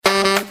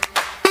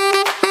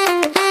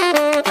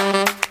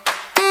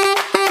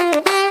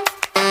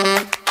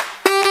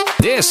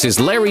This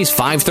is Larry's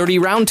 530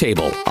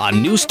 Roundtable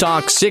on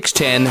Newstalk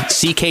 610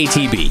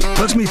 CKTB.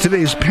 Let's meet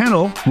today's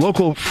panel.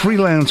 Local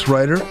freelance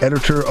writer,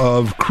 editor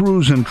of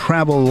Cruise and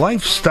Travel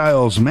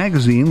Lifestyles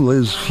magazine,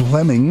 Liz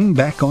Fleming,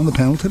 back on the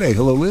panel today.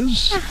 Hello,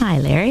 Liz. Hi,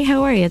 Larry.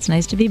 How are you? It's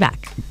nice to be back.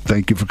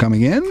 Thank you for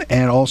coming in.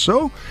 And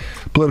also,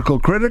 political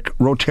critic,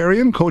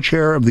 Rotarian,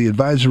 co-chair of the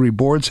advisory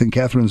board, St.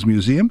 Catherine's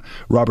Museum,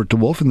 Robert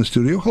DeWolfe in the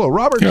studio. Hello,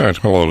 Robert. Yeah,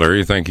 hello,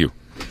 Larry. Thank you.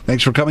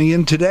 Thanks for coming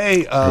in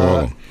today.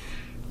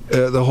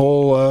 The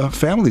whole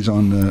family's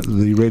on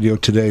the radio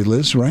today,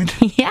 Liz, right?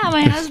 Yeah,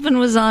 my husband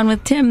was on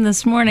with Tim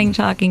this morning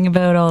talking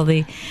about all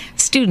the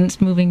students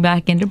moving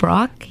back into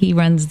Brock.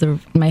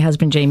 My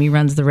husband Jamie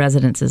runs the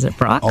residences at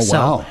Brock. Oh,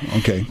 wow.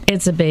 Okay.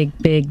 It's a big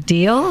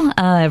deal.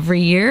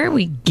 Every year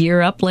we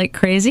gear up like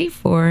crazy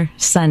for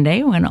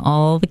Sunday when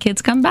all the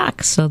kids come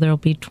back. So there'll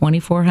be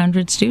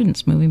 2,400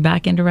 students moving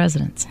back into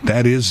residence.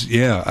 That is,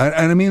 yeah.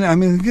 I mean, I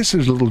guess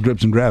there's little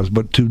drips and drabs,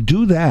 but to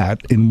do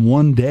that in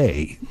one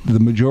day,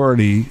 the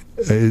majority,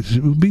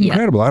 it would be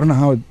incredible. I don't know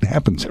how it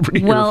happens every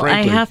year, Well,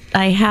 frankly.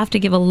 I have to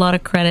give a lot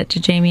of credit to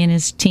Jamie and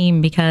his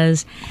team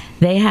because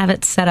they have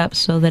it set up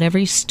so that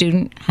every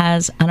student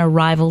has an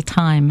arrival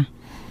time.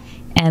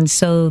 And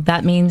so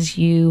that means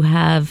you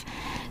have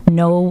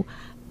no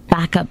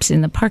backups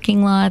in the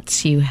parking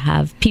lots. You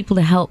have people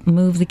to help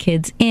move the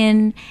kids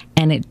in,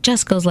 and it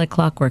just goes like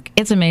clockwork.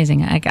 It's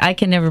amazing. I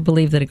can never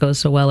believe that it goes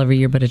so well every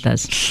year, but it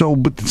does. So,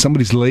 but if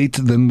somebody's late,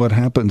 then what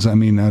happens? I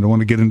mean, I don't want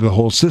to get into the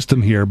whole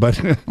system here,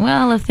 but...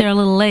 Well, if they're a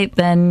little late,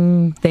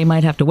 then they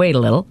might have to wait a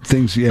little.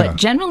 But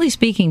generally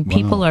speaking,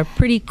 people are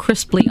pretty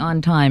crisply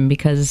on time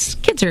because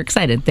kids are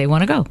excited. They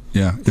want to go.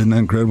 Yeah, isn't that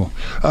incredible?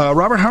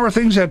 Robert, how are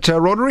things at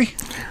Rotary?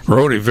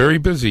 Rotary, very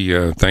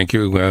busy. Thank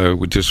you.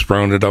 We just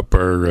rounded up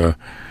our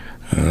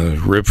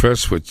Rib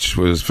Fest, which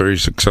was very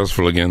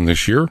successful again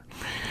this year.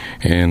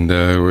 And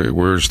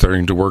we're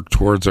starting to work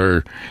towards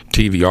our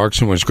TV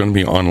auction, which is going to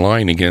be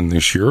online again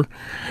this year,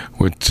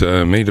 which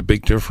made a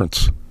big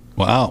difference.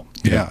 Wow.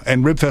 Yeah.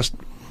 And Rib Fest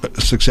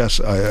success,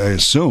 I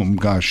assume.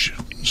 Gosh,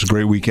 it's a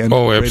great weekend.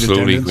 Oh, Great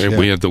absolutely. attendance.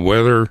 We had the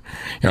weather.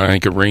 I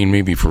think it rained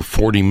maybe for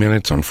 40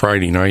 minutes on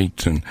Friday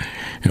night. And,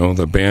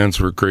 the bands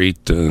were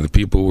great. The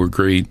people were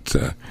great.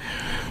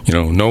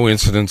 No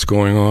incidents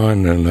going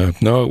on. And,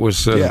 it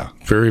was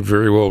very,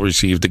 very well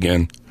received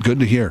again. Good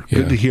to hear. Yeah.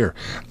 Good to hear.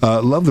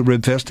 Love the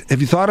Rib Fest. Have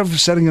you thought of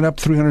setting it up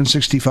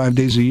 365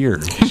 days a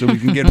year so we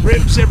can get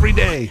ribs every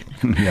day?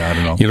 Yeah, I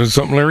don't know. You know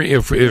something, Larry?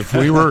 If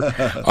we were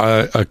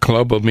a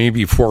club of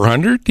maybe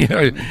 400,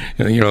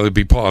 it'd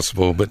be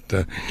possible. But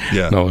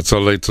no, it's a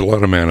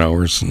lot of man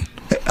hours and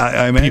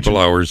I imagine. people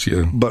hours.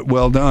 Yeah, but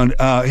well done.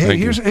 Hey,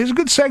 here's a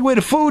good segue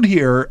to food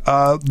here.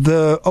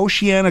 The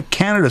Oceania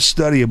Canada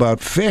study about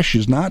fish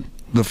is not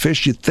the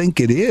fish you think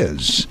it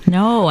is.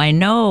 No, I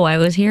know. I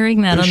was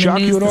hearing that on the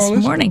news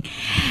this morning.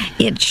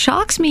 It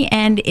shocks me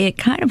and it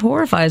kind of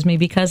horrifies me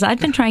because I've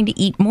been trying to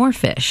eat more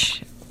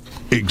fish.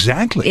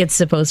 Exactly. It's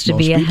supposed to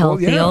be a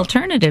healthy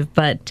alternative,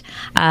 but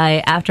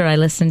after I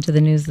listened to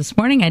the news this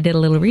morning, I did a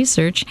little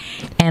research,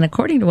 and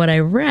according to what I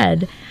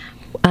read,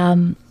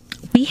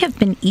 we have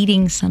been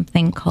eating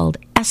something called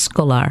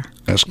escolar.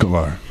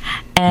 Escolar.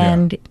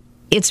 And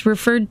it's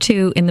referred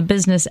to in the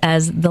business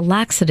as the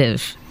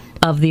laxative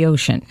of the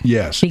ocean.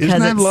 Yes. Because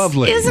Isn't that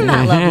lovely? Isn't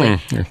that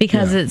lovely?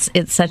 Because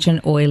it's such an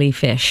oily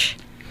fish.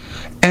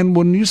 And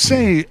when you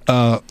say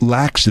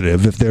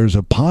laxative, if there's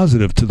a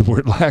positive to the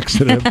word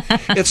laxative,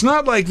 it's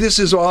not like this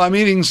is, I'm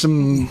eating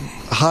some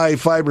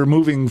high-fiber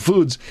moving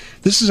foods.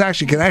 This is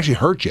can actually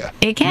hurt you.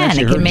 It can.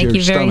 It can make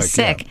you very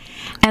sick.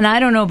 Yeah. And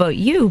I don't know about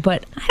you,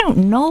 but I don't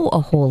know a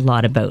whole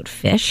lot about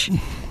fish.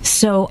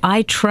 So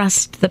I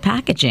trust the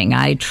packaging.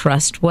 I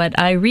trust what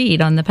I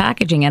read on the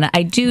packaging. And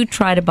I do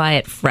try to buy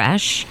it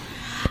fresh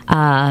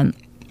at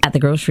the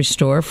grocery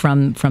store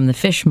from the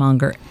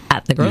fishmonger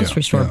at the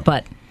grocery store. Yeah.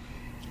 But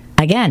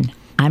again,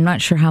 I'm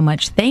not sure how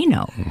much they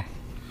know.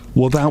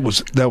 Well, that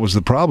was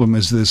the problem.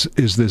 Is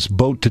this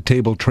boat to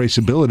table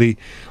traceability?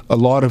 A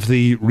lot of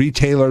the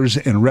retailers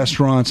and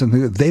restaurants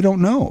they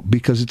don't know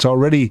because it's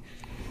already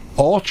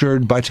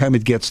altered by the time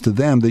it gets to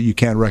them that you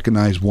can't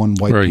recognize one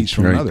white piece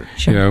from another.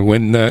 Sure. Yeah,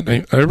 when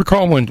I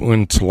recall when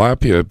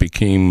tilapia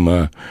became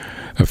a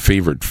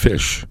favorite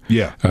fish.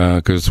 Yeah,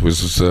 because it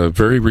was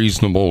very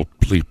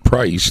reasonably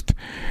priced,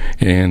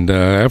 and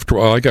after a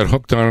while I got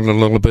hooked on it a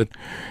little bit,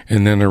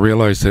 and then I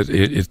realized that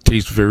it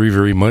tastes very,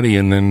 very muddy,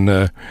 and then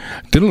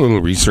did a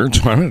little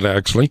research on it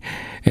actually,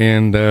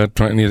 and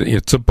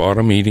it's a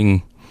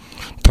bottom-eating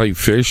type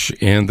fish,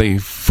 and they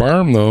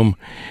farm them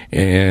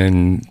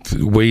in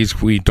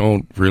ways we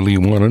don't really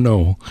want to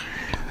know.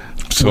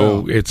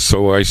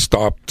 So I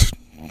stopped,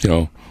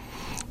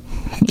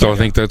 So I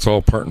think that's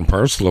all part and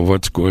parcel of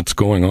what's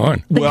going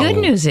on. The good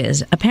news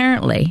is,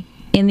 apparently,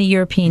 in the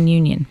European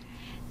Union,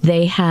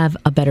 they have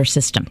a better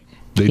system.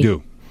 They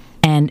do.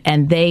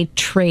 And they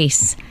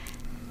trace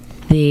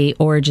the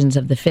origins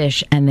of the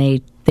fish, and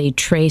they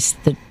trace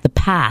the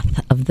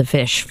path of the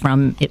fish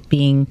from it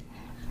being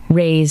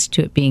raised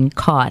to it being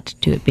caught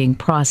to it being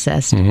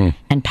processed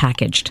and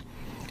packaged.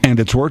 And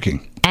it's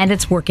working.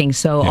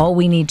 So all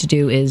we need to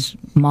do is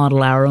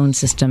model our own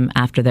system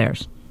after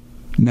theirs.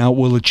 Now,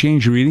 will it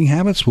change your eating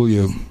habits? Will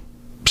you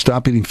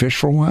stop eating fish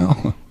for a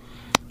while?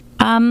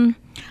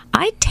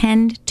 I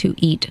tend to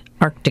eat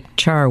Arctic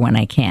char when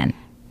I can.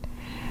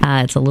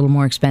 It's a little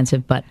more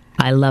expensive, but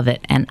I love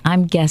it. And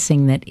I'm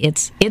guessing that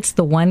it's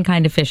the one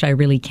kind of fish I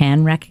really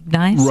can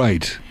recognize.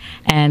 Right.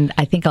 And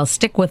I think I'll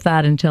stick with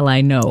that until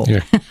I know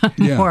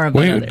more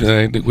about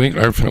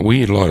others.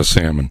 We eat a lot of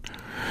salmon.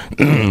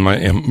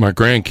 my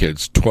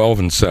grandkids, 12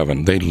 and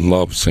 7, they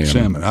love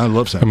salmon. I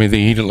love salmon. I mean, they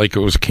eat it like it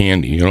was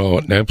candy,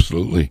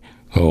 absolutely.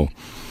 Oh,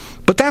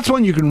 but that's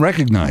one you can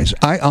recognize.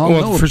 I'll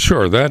know for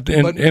sure. That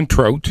and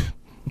trout.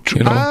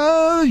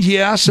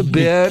 Yes, a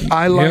bit.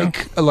 I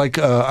like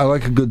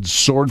a good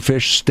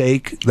swordfish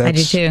steak. I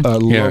do too. I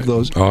love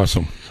those.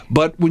 Awesome.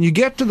 But when you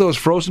get to those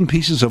frozen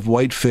pieces of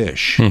white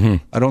fish,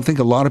 I don't think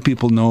a lot of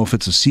people know if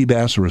it's a sea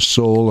bass or a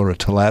sole or a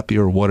tilapia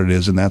or what it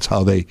is, and that's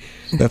how they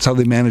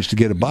manage to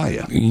get it by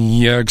you.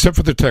 Yeah, except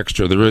for the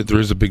texture. There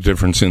is a big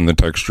difference in the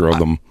texture of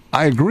them.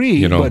 I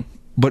agree,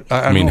 but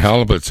I mean,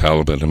 halibut's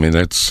halibut. I mean,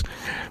 that's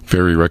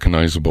very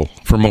recognizable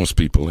for most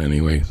people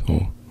anyway.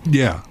 So.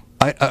 Yeah.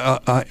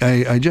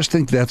 I just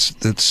think that's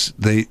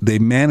they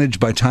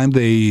manage by the time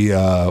they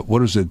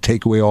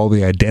take away all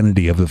the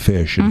identity of the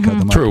fish and cut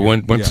them up. True.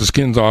 Once the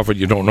skin's off it,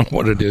 you don't know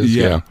what it is.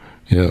 Yeah.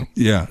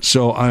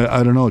 So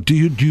I don't know. Do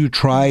you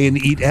try and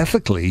eat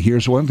ethically?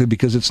 Here's one thing,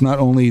 because it's not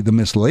only the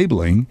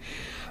mislabeling,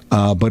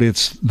 but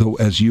it's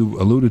as you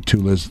alluded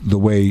to, is the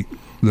way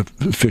the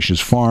fish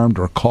is farmed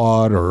or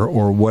caught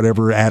or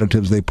whatever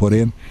additives they put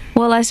in.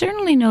 Well, I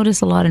certainly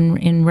notice a lot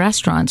in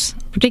restaurants,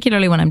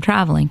 particularly when I'm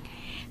traveling,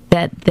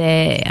 that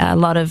a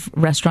lot of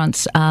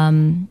restaurants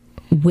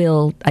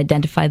will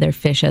identify their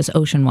fish as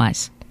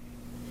Oceanwise,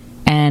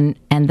 and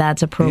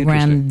that's a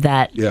program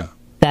that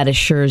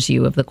assures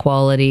you of the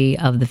quality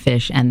of the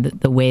fish and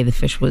the way the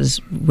fish was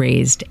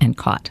raised and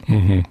caught.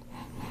 Mm-hmm.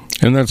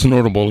 And that's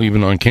notable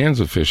even on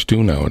cans of fish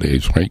too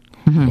nowadays, right?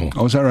 Mm-hmm.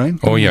 Oh, is that right?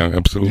 Oh, yeah,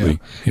 absolutely.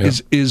 Yeah.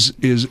 Is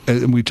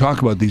we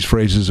talk about these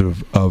phrases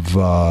of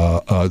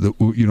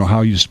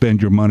how you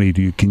spend your money.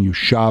 Can you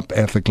shop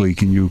ethically?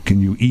 Can you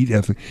eat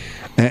ethically?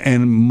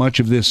 And much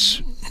of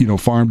this,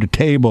 farm to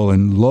table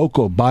and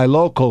buy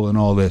local and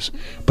all this.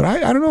 But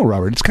I don't know,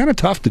 Robert. It's kind of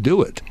tough to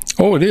do it.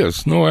 Oh, it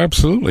is. No,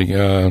 absolutely.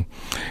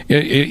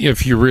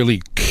 If you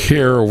really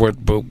care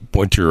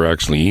what you're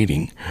actually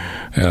eating,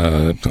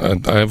 I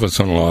have a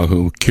son-in-law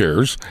who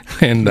cares,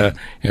 and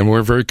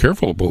we're very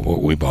careful about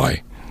what we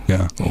buy.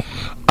 Yeah.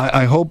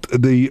 I hope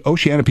the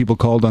Oceania people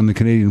called on the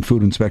Canadian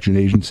Food Inspection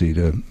Agency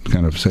to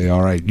kind of say,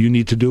 all right, you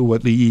need to do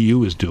what the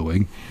EU is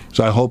doing.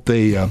 So I hope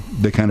they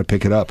kind of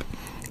pick it up.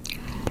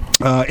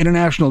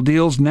 International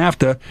deals,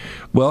 NAFTA.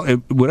 Well,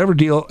 whatever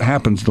deal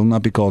happens, it'll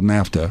not be called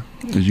NAFTA,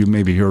 as you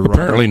maybe hear.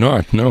 Apparently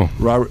not. No.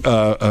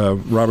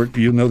 Robert,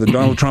 you know that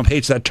Donald Trump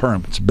hates that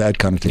term. It's a bad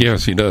connotation.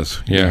 Yes, he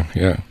does.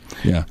 Yeah.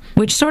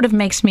 Which sort of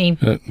makes me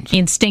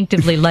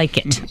instinctively like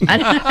it.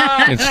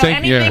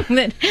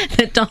 Anything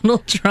that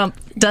Donald Trump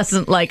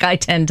doesn't like, I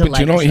tend to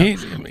like.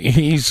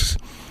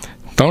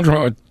 Donald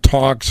Trump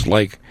talks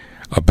like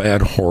a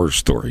bad horror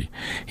story.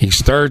 He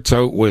starts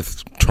out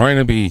with trying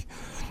to be,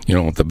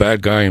 the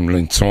bad guy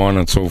and so on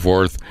and so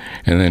forth,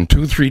 and then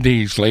 2-3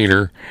 days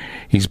later,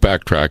 he's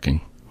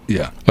backtracking.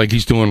 Yeah, like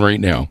he's doing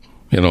right now.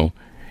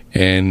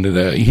 And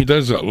he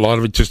does a lot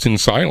of it just in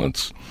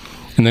silence.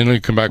 And then they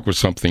come back with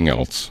something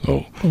else.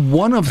 So,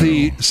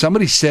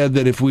 somebody said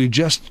that if we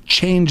just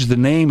changed the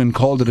name and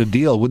called it a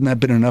deal, wouldn't that have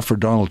been enough for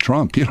Donald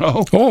Trump?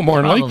 Oh,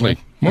 more likely.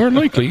 More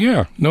likely,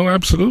 yeah. No,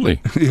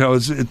 absolutely.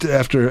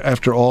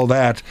 After all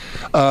that,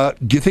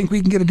 do you think we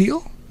can get a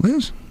deal,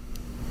 Liz?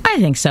 I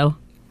think so.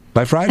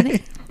 By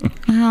Friday?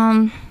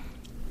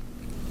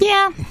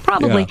 Yeah,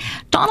 probably. Yeah.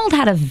 Donald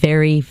had a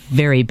very,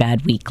 very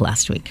bad week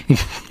last week.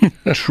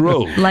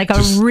 True. Like a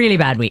really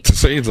bad week. To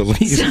say the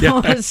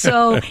least.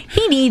 So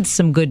he needs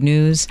some good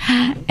news,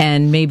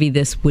 and maybe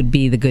this would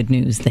be the good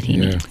news that he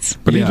needs.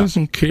 But he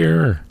doesn't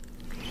care.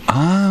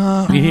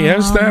 He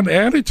has that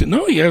attitude.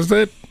 No, he has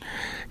that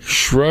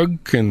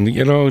shrug and,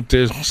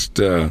 just...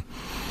 to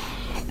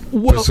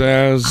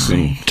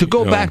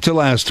go back to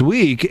last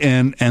week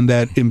and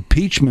that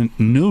impeachment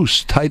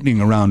noose tightening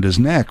around his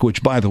neck,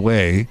 which, by the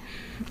way,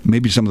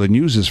 maybe some of the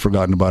news has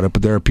forgotten about it,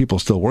 but there are people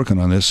still working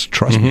on this.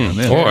 Trust me on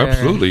this. Oh,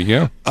 absolutely,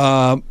 yeah.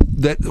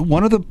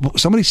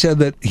 Somebody said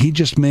that he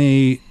just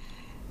may,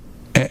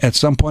 at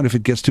some point, if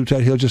it gets too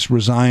tight, he'll just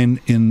resign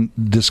in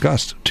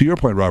disgust. To your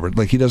point, Robert,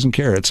 like he doesn't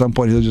care. At some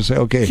point, he'll just say,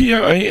 "Okay."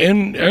 Yeah,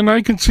 and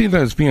I can see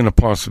that as being a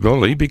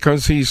possibility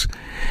because he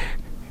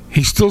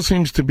still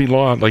seems to be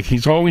lost. Like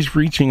he's always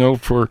reaching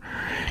out for,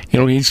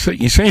 he's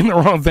saying the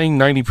wrong thing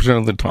 90%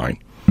 of the time,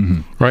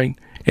 right?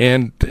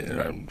 And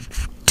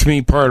to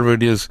me, part of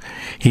it is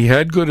he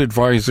had good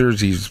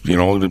advisors. He's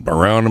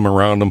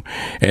around him,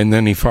 and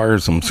then he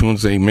fires them as soon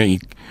as they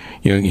make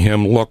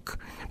him look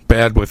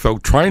bad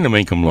without trying to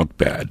make him look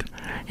bad.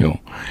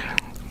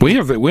 We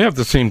have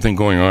the same thing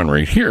going on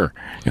right here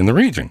in the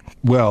region.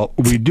 Well,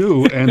 we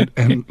do,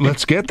 and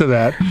let's get to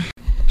that.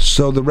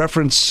 So the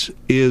reference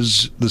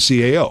is the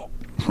CAO,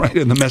 right?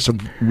 In the Mesa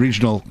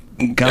Regional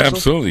Council?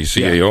 Absolutely,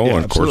 CAO, Yeah,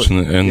 of course,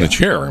 absolutely. and the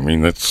chair. I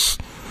mean, that's...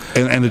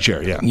 And the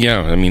chair, yeah.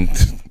 Yeah, I mean,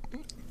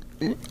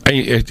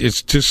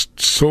 it's just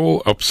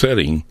so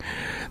upsetting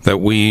that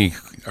we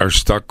are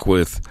stuck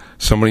with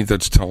somebody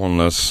that's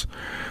telling us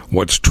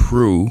what's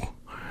true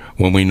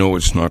when we know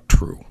it's not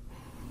true.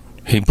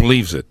 He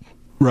believes it.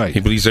 Right. He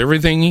believes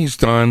everything he's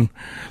done,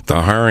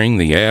 the hiring,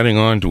 the adding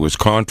on to his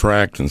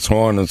contract, and so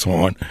on,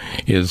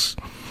 is,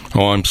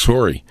 I'm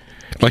sorry.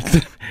 Like,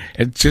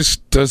 it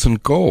just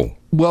doesn't go.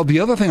 Well, the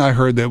other thing I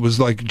heard that was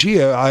like,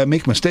 gee, I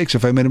make mistakes.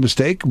 If I made a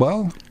mistake,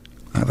 well,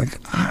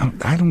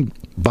 I don't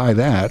buy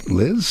that,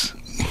 Liz.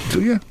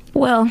 Do you?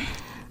 Well,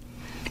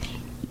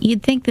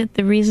 you'd think that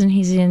the reason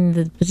he's in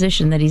the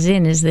position that he's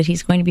in is that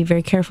he's going to be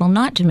very careful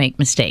not to make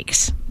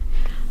mistakes.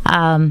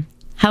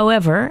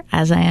 However,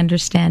 as I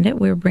understand it,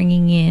 we're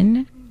bringing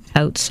in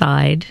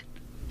outside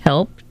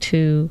help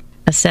to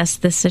assess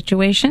this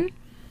situation.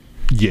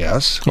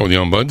 Yes. Oh, the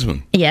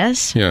ombudsman.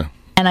 Yes. Yeah.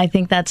 And I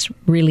think that's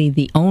really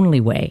the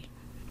only way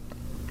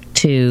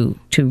to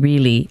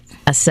really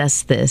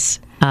assess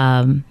this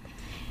in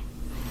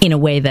a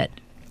way that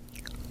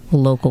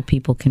local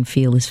people can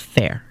feel is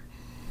fair.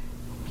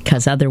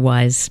 Because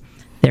otherwise,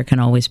 there can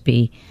always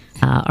be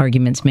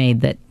arguments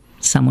made that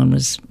someone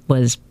was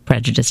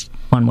prejudiced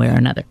one way or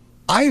another.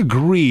 I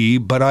agree,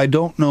 but I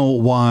don't know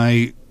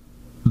why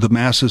the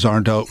masses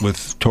aren't out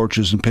with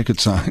torches and picket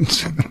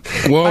signs.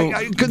 Well,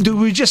 do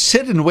we just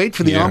sit and wait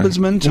for the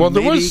ombudsman to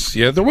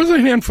there was a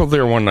handful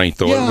there one night,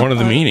 though, at one of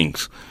the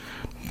meetings.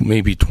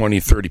 Maybe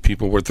 20, 30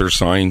 people with their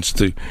signs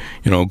to,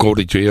 go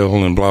to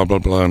jail and blah, blah,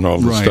 blah, and all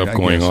this stuff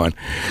going on.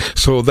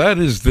 So that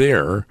is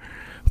there,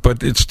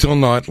 but it's still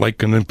not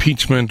like an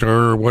impeachment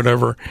or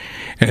whatever.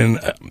 And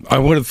I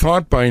would have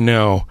thought by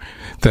now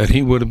that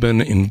he would have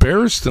been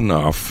embarrassed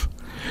enough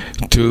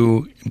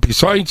to,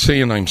 besides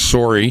saying I'm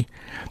sorry,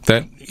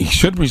 that he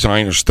should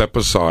resign or step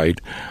aside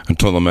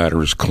until the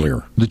matter is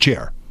clear. The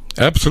chair.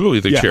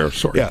 Absolutely, the chair.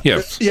 Sorry. Yeah.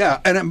 Yes. Yeah,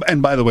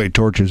 and by the way,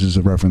 torches is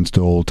a reference to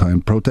old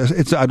time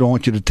protest. I don't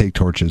want you to take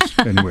torches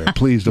anywhere.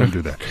 Please don't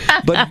do that.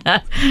 But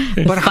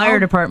the fire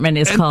department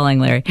is calling,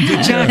 Larry.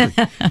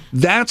 Exactly.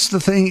 That's the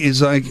thing.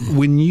 Is like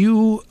when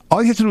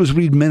all you have to do is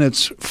read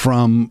minutes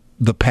from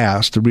the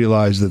past to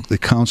realize that the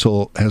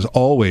council has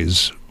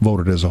always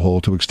voted as a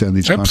whole to extend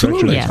these contracts.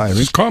 Absolutely,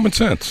 it's common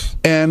sense.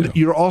 And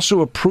you're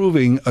also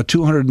approving a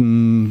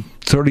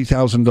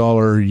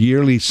 $230,000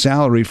 yearly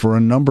salary for a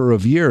number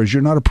of years.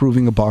 You're not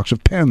approving a box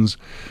of pens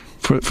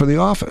for the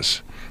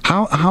office.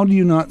 How do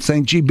you not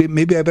think, gee,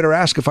 maybe I better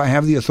ask if I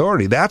have the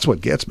authority? That's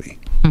what gets me.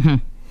 Mm-hmm.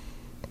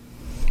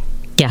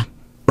 Yeah.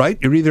 Right?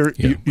 You're either...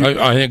 Yeah.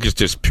 I think it's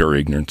just pure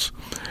ignorance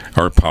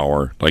or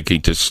power. Like he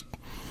just...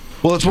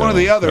 Well, it's one or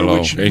the other.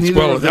 Which I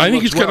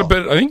think he's got a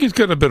bit. I think he's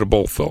got a bit of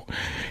both, though.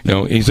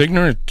 He's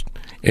ignorant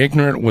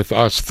with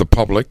us, the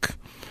public.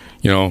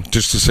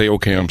 Just to say,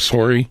 okay, I'm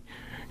sorry.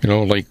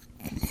 That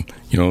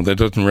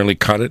doesn't really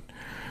cut it.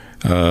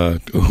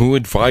 Who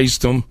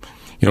advised him?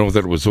 That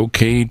it was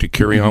okay to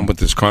carry on with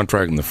this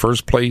contract in the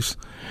first place.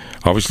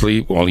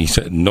 Obviously, he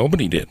said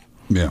nobody did.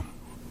 Yeah.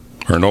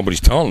 Or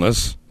nobody's telling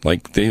us.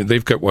 Like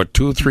they've got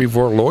 2, 3,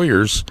 4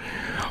 lawyers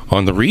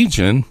on the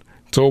region.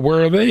 So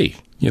where are they?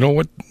 You know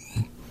what?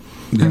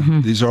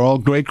 Yeah, these are all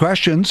great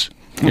questions.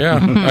 Yeah,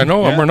 I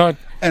know. And we're not.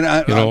 And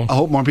I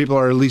hope more people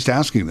are at least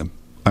asking them.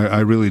 I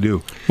really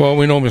do. Well,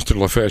 we know Mr.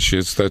 LaFeche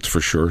is, that's for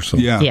sure. So.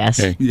 Yeah. Yes.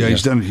 Hey,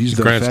 he's done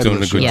Grant's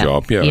doing a good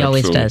job. Yeah, he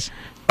always does.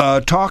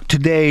 Talk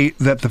today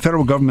that the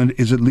federal government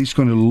is at least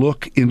going to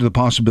look into the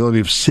possibility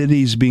of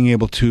cities being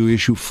able to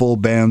issue full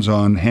bans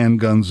on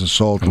handguns,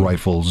 assault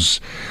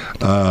rifles.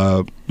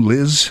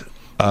 Liz,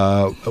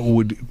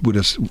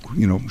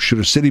 should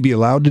a city be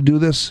allowed to do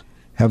this?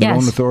 Have their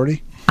own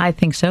authority? I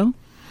think so.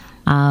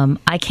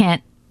 I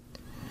can't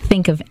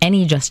think of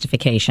any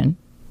justification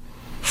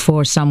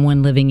for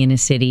someone living in a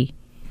city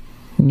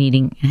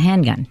needing a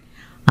handgun.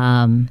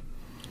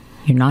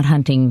 You're not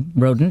hunting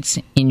rodents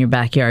in your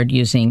backyard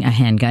using a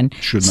handgun.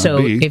 Should not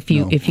be. If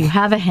you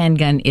have a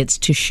handgun, it's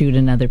to shoot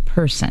another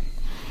person.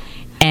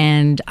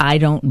 And I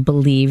don't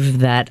believe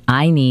that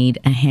I need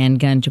a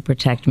handgun to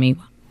protect me.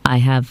 I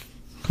have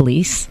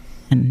police,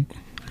 and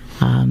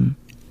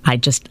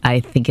I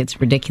think it's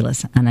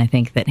ridiculous, and I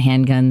think that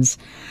handguns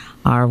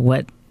are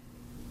what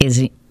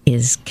is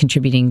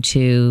contributing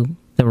to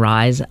the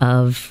rise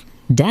of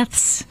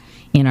deaths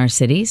in our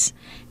cities.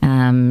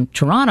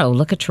 Toronto,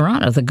 look at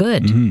Toronto, the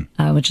good,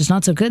 which is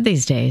not so good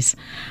these days.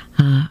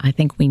 I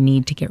think we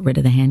need to get rid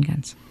of the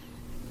handguns.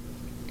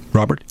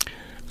 Robert?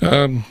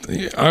 I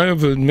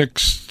have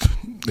mixed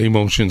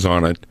emotions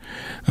on it.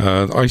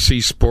 I see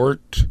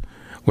sport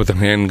with a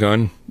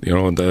handgun,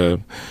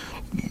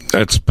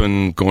 that's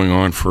been going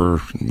on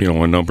for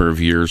a number of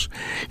years.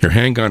 Your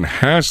handgun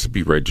has to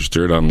be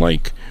registered,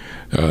 unlike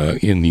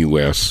in the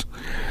U.S.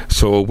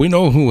 So we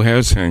know who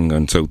has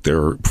handguns out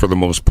there for the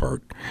most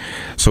part.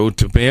 So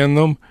to ban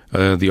them,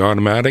 the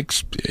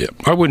automatics,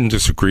 I wouldn't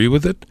disagree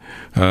with it.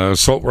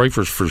 Assault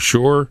rifles for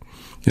sure.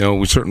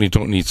 we certainly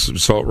don't need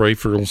assault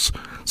rifles,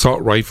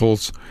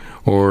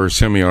 or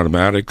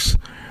semi-automatics.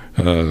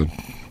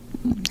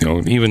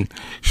 Even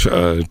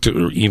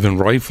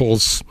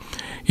rifles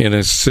in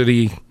a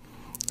city.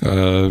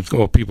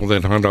 People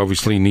that hunt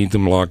obviously need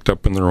them locked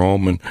up in their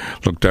home and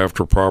looked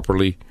after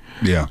properly.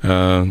 Yeah.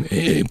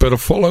 But a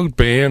full-out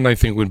ban, I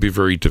think, would be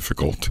very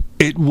difficult.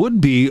 It would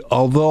be,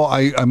 although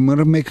I'm going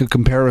to make a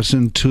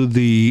comparison to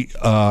the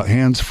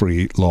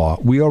hands-free law.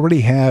 We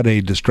already had a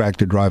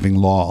distracted driving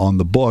law on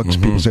the books.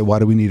 Mm-hmm. People say, why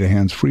do we need a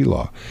hands-free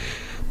law?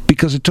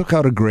 Because it took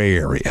out a gray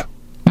area.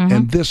 Mm-hmm.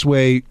 And this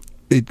way,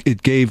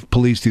 it gave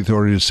police the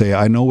authority to say,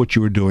 I know what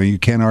you were doing. You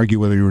can't argue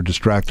whether you were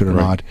distracted or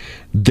not.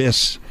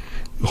 This,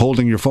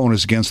 holding your phone,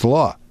 is against the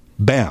law.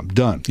 Bam,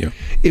 done. Yeah.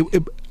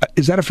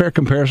 Is that a fair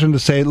comparison to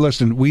say,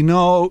 listen, we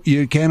know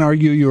you can't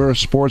argue you're a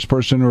sports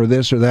person or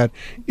this or that.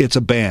 It's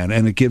a ban,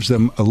 and it gives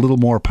them a little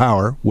more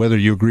power, whether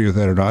you agree with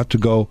that or not, to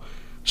go,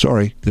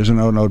 sorry, there's an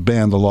out-and-out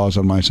ban, the law's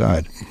on my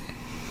side.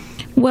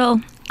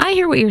 Well, I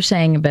hear what you're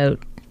saying about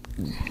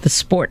the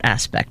sport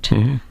aspect,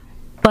 mm-hmm.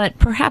 but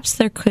perhaps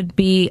there could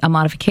be a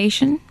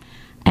modification,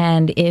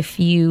 and if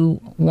you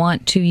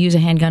want to use a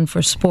handgun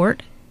for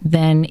sport,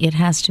 then it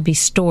has to be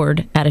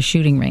stored at a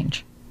shooting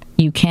range.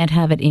 You can't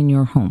have it in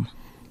your home.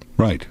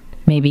 Right.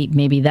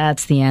 Maybe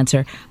that's the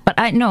answer. But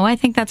I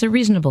think that's a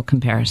reasonable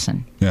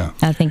comparison. Yeah.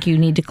 I think you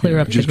need to clear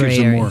up the gray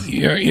area.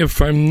 Yeah,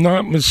 if I'm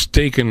not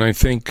mistaken, I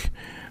think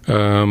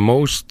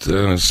most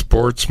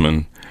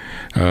sportsmen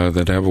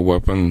that have a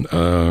weapon,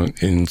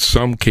 in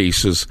some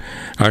cases,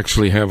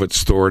 actually have it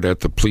stored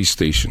at the police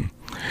station.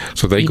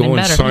 So they go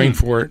and sign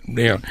for it.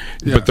 Yeah.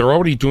 But they're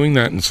already doing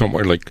that in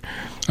somewhere. Like,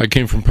 I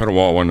came from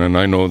Petawawan, and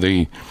I know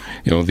they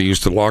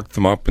used to lock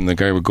them up, and the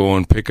guy would go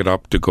and pick it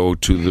up to go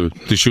to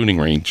the shooting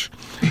range,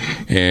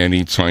 and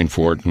he'd sign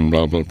for it and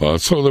blah, blah, blah.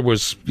 So there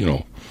was,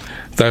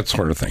 that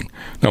sort of thing.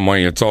 Now,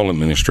 it's all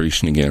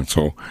administration again.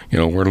 So,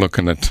 we're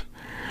looking at,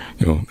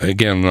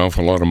 again, an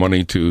awful lot of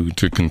money to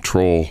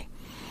control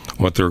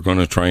what they're going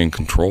to try and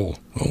control.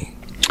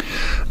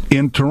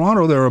 In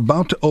Toronto, they're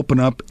about to open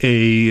up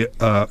a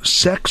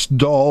sex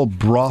doll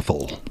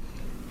brothel.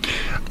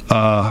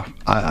 I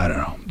don't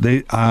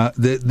know.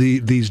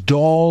 These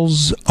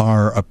dolls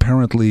are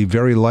apparently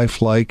very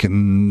lifelike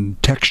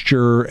and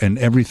texture and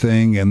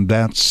everything, and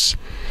that's...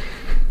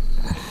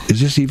 Is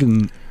this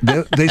even...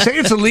 They say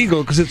it's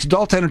illegal because it's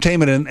adult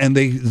entertainment, and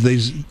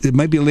it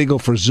might be illegal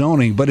for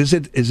zoning, but is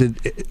it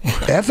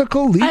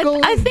ethical, legal?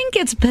 I think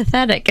it's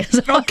pathetic.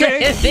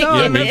 Okay.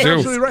 No, that's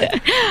absolutely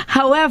right.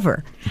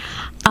 However,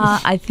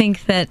 I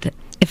think that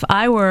if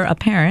I were a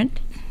parent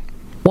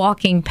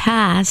walking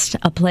past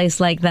a place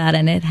like that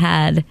and it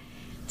had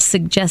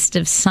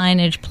suggestive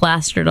signage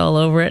plastered all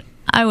over it,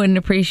 I wouldn't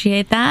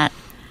appreciate that.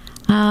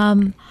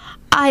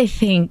 I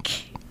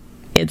think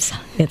it's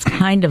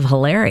kind of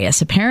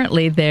hilarious.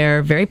 Apparently,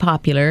 they're very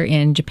popular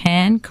in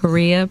Japan,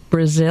 Korea,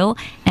 Brazil,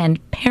 and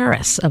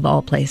Paris, of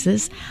all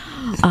places.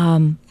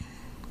 Am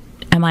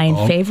I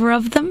in favor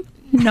of them?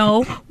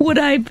 No. Would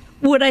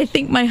I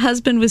think my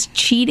husband was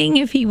cheating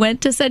if he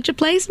went to such a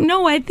place?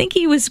 No, I think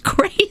he was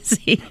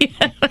crazy.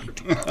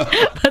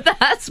 But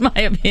that's my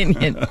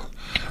opinion.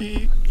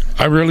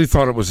 I really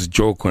thought it was a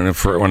joke when I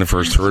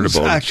first heard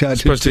about it,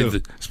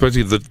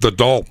 especially the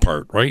doll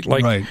part, right?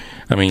 Like, right.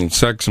 I mean,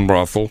 sex and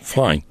brothel,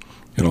 fine,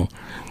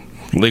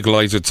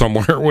 legalize it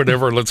somewhere or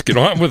whatever. Let's get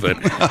on with it.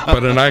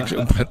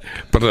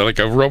 But like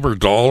a rubber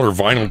doll or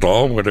vinyl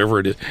doll, whatever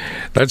it is,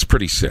 that's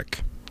pretty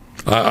sick.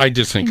 I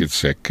just think it's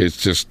sick. It's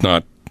just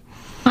not.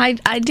 I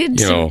did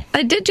do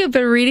a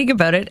bit of reading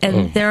about it,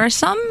 and there are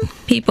some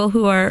people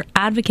who are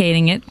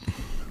advocating it,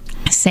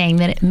 saying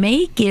that it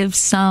may give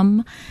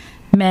some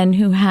men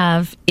who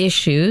have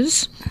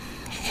issues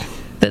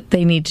that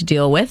they need to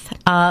deal with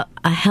a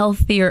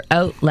healthier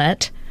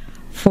outlet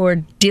for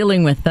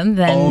dealing with them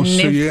than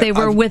they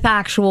were with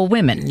actual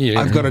women. Yeah.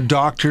 I've got a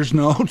doctor's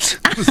note.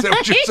 Is that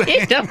what you're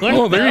saying?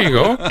 There you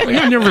go.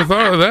 I never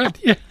thought of that.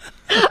 Yeah.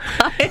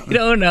 I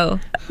don't know.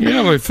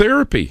 Yeah, like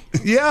therapy.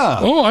 Yeah.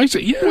 Oh, I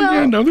see.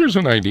 Yeah, no, there's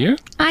an idea.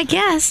 I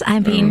guess. I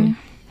mean...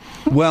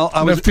 Well,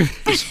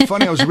 it's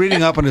funny, I was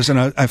reading up on this, and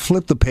I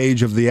flipped the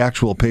page of the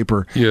actual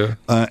paper,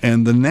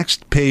 and the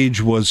next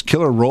page was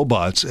killer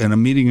robots, and a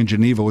meeting in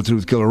Geneva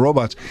with killer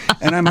robots,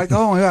 and I'm like,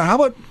 oh, my God, how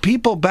about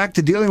people back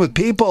to dealing with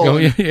people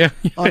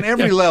on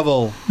every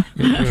level?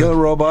 Killer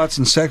robots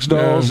and sex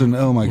dolls, and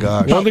oh, my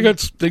gosh. Well,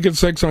 they get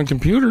sex on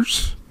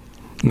computers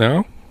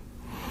now.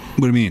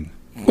 What do you mean?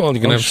 Well, you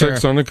can have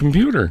sex on a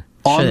computer.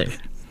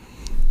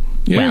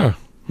 Yeah.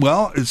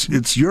 Well,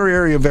 it's your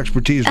area of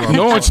expertise, Robert.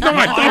 No, it's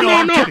not.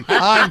 No.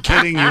 I'm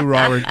kidding you,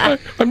 Robert.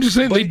 I'm just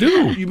saying they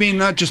do. You mean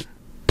not just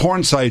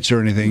porn sites or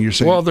anything? You're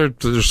saying? Well,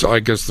 I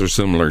guess they're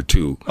similar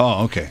too.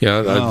 Oh, okay.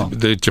 Yeah,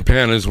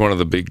 Japan is one of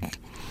the big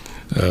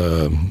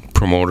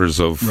promoters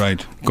of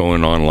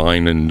going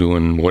online and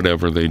doing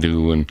whatever they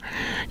do, and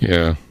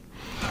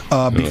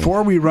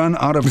before we run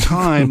out of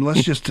time,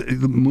 let's just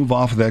move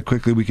off of that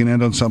quickly. We can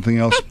end on something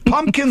else.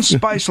 Pumpkin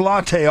spice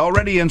latte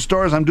already in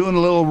stores. I'm doing a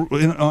little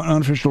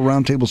unofficial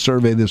roundtable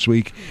survey this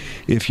week,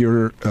 if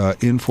you're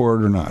in for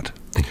it or not.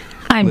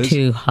 I'm Liz?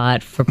 too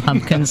hot for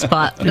pumpkin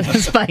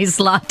spice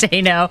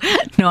latte now.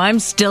 No, I'm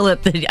still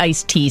at the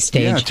iced tea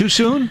stage. Yeah, too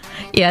soon?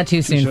 Yeah,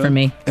 too soon for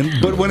me.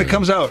 But when it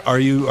comes out, are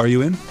you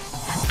in?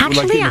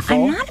 Actually,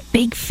 I'm not a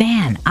big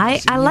fan. I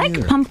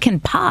like pumpkin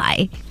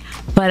pie,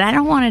 but I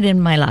don't want it in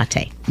my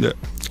latte. Yeah.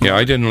 Yeah,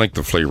 I didn't like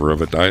the flavor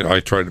of it. I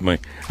tried it. My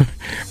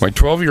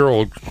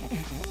 12-year-old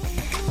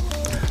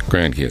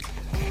grandkid.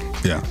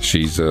 Yeah.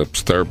 She's a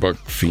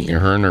Starbucks.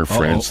 Her and her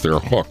friends, they're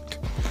hooked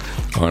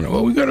on.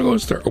 Oh, we gotta go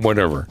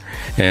whatever.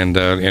 And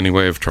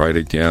anyway, I've tried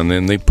it. Yeah, and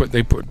then they put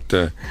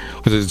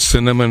was it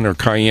cinnamon or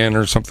cayenne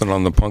or something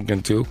on the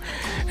pumpkin too,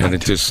 and it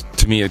just,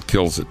 to me, it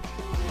kills it.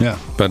 Yeah.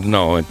 But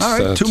no, it's,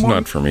 right, it's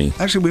not for me.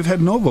 Actually, we've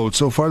had no votes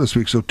so far this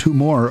week, so 2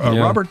 more.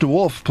 Robert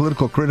DeWolfe,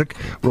 political critic,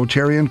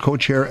 Rotarian,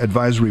 co-chair,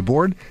 advisory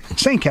board,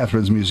 St.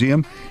 Catharines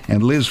Museum,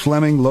 and Liz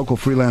Fleming, local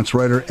freelance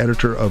writer,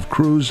 editor of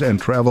Cruise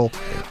and Travel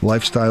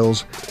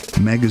Lifestyles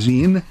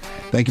magazine.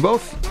 Thank you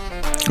both.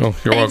 Oh,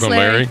 you're Thanks, welcome,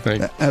 Larry.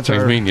 Larry. That's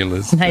nice meeting you,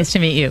 Liz. Nice to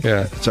meet you.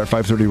 Yeah. It's our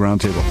 5:30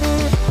 roundtable.